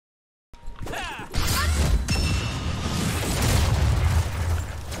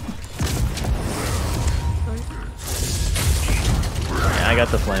got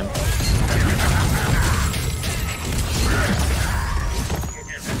the flame.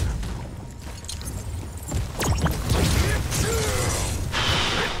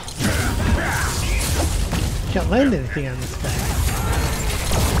 Can't land anything on this guy.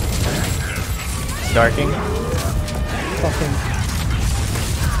 Darking. Fucking.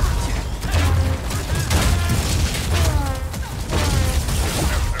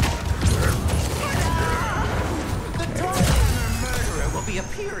 Will be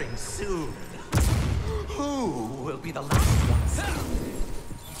appearing soon. Who will be the last ones?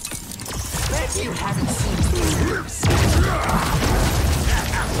 Bet you haven't seen boobs.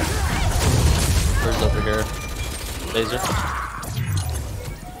 Where's over here? Laser.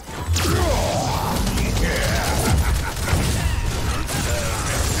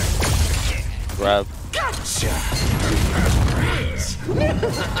 Grab. Gotcha.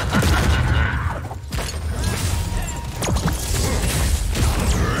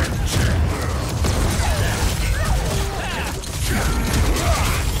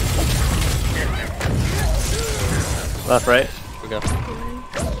 Left, right. Here we go.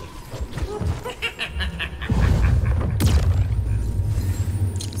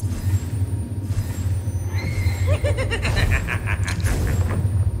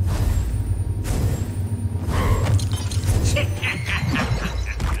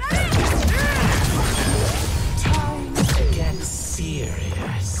 Time to get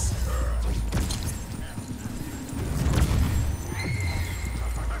serious.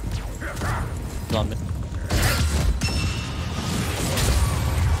 It's on me.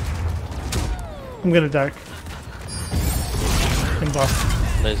 I'm gonna dark. And buff.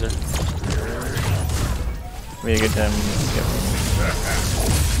 Laser. We had a good time.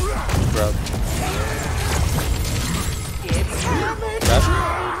 Grab.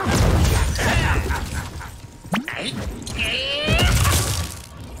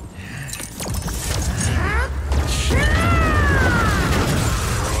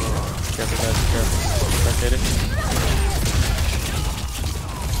 Careful guys, careful. Start hitting.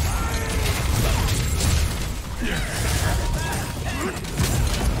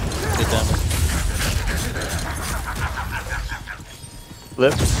 Good damage.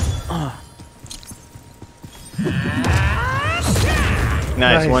 Lift.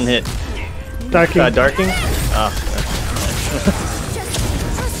 Nice, one hit. Darking. Darking? Oh.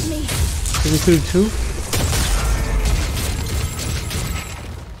 Trust me. Did we do two?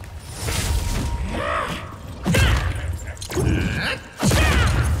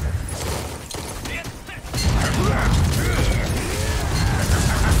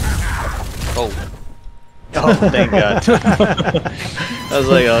 Oh. Oh, thank God. I was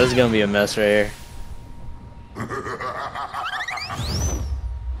like, oh, this is gonna be a mess right here.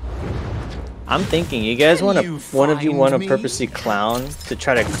 I'm thinking, you guys want to, one of you want to purposely clown to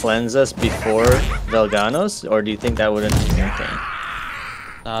try to cleanse us before Velganos, or do you think that wouldn't be anything?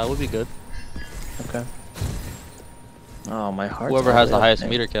 It would be good. Okay. Oh, my heart. Whoever has the highest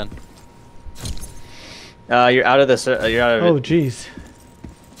meter can. You're out of the. You're out of Oh, it. jeez.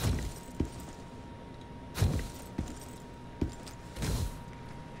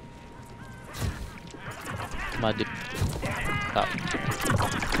 My dude. Stop.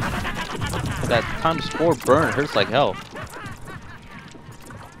 That ×4 burn hurts like hell.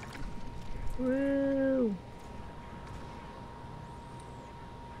 Woo.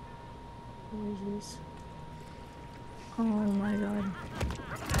 What is this? Oh my god.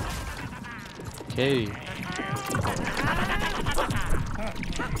 Okay.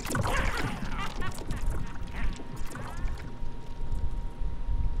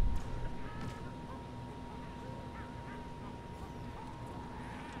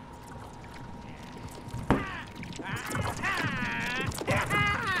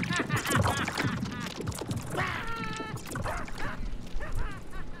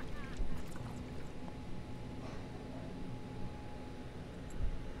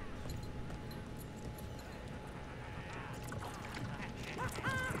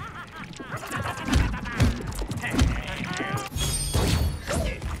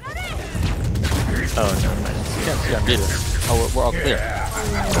 Oh, never mind. Can't see our meter. Oh, we're all clear.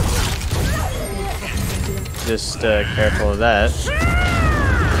 Just careful of that.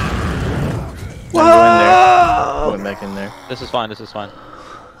 Whoa! Go in there. Going back in there. This is fine. This is fine.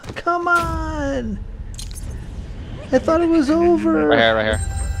 Come on! I thought it was over. Right here. Right here.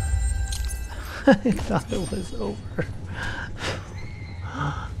 I thought it was over.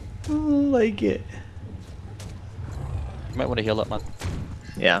 I don't like it. You might want to heal up, man.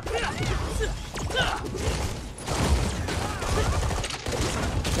 Yeah.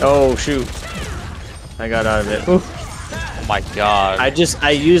 Oh shoot! I got out of it. Oof. Oh my god. I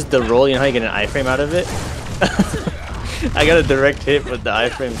used the roll. You know how you get an iframe out of it? I got a direct hit, but the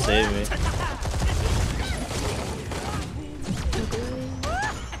iframe saved me.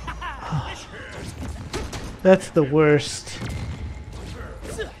 That's the worst.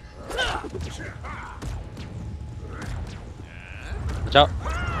 Watch out.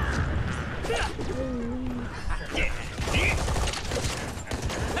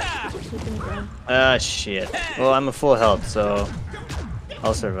 Ah, shit. Well, I'm a full health, so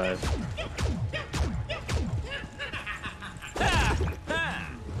I'll survive.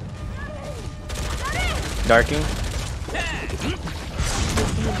 Darking.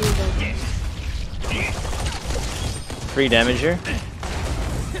 3 damage here.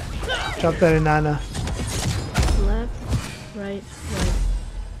 Drop that in Nana. Left, right, right.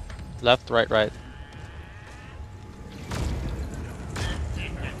 Left, right, right.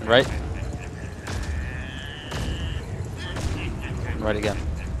 Right. Right again.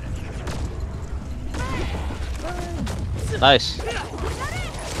 Nice.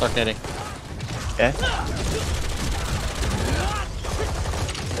 Start knitting. Okay.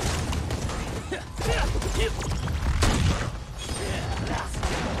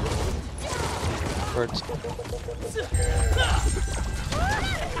 Birds.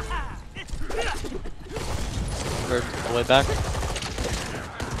 Bird, all the way back.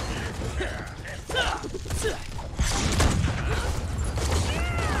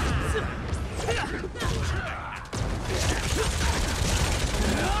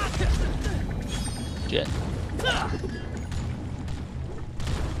 Jet.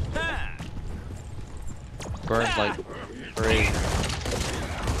 Burn like crazy.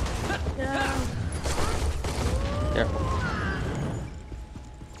 Yeah. Careful.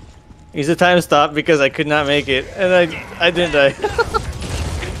 Use the time stop because I could not make it, and I didn't die.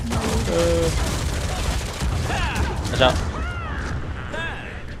 Watch out.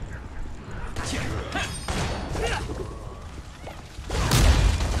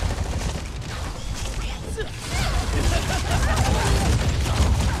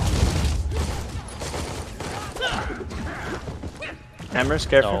 Hammers,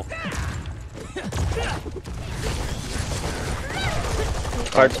 careful. No.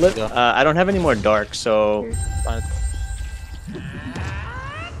 Card flip. I don't have any more dark, so Fine.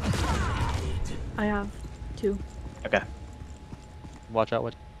 I have 2. okay. Watch out.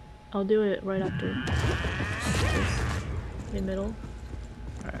 What? I'll do it right after. In middle.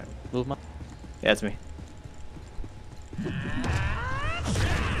 Move my. Yeah, it's me.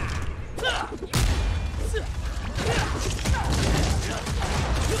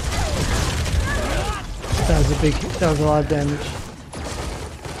 That was a lot of damage.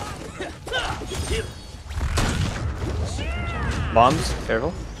 Bombs,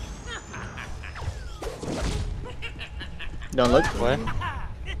 careful. Don't look. Away.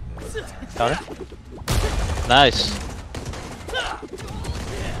 Got it. Nice.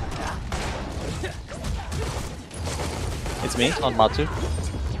 It's me. On Matsu.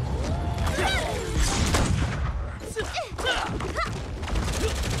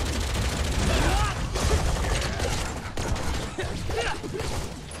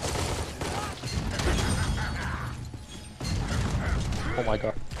 Oh my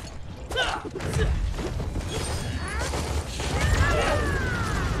god.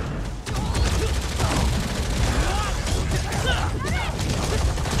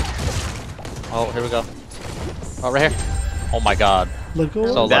 Oh, here we go. Oh, right here. Oh my god. Look over.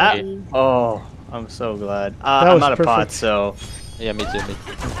 So That. lucky. Oh, I'm so glad. That I'm was out of pot, perfect. so Yeah, me too.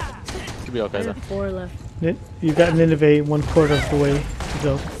 Should be I okay though. have 4 left. You got Nineveh 1/4 of the way to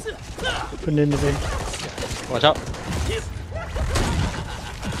go for Nineveh. Watch out.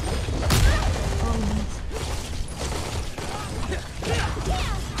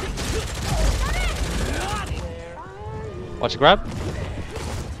 Watch it grab.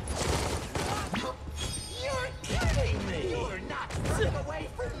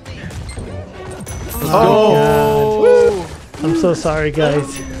 Oh, God. I'm so sorry, guys.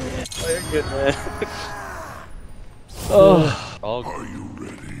 oh, you're good, man. Oh.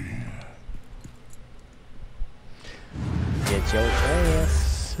 Get your chance.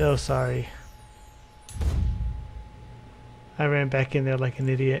 So sorry. I ran back in there like an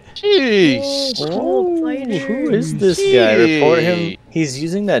idiot. Jeez. Oh, Who is this guy? Report him. He's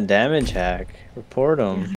using that damage hack. Report him.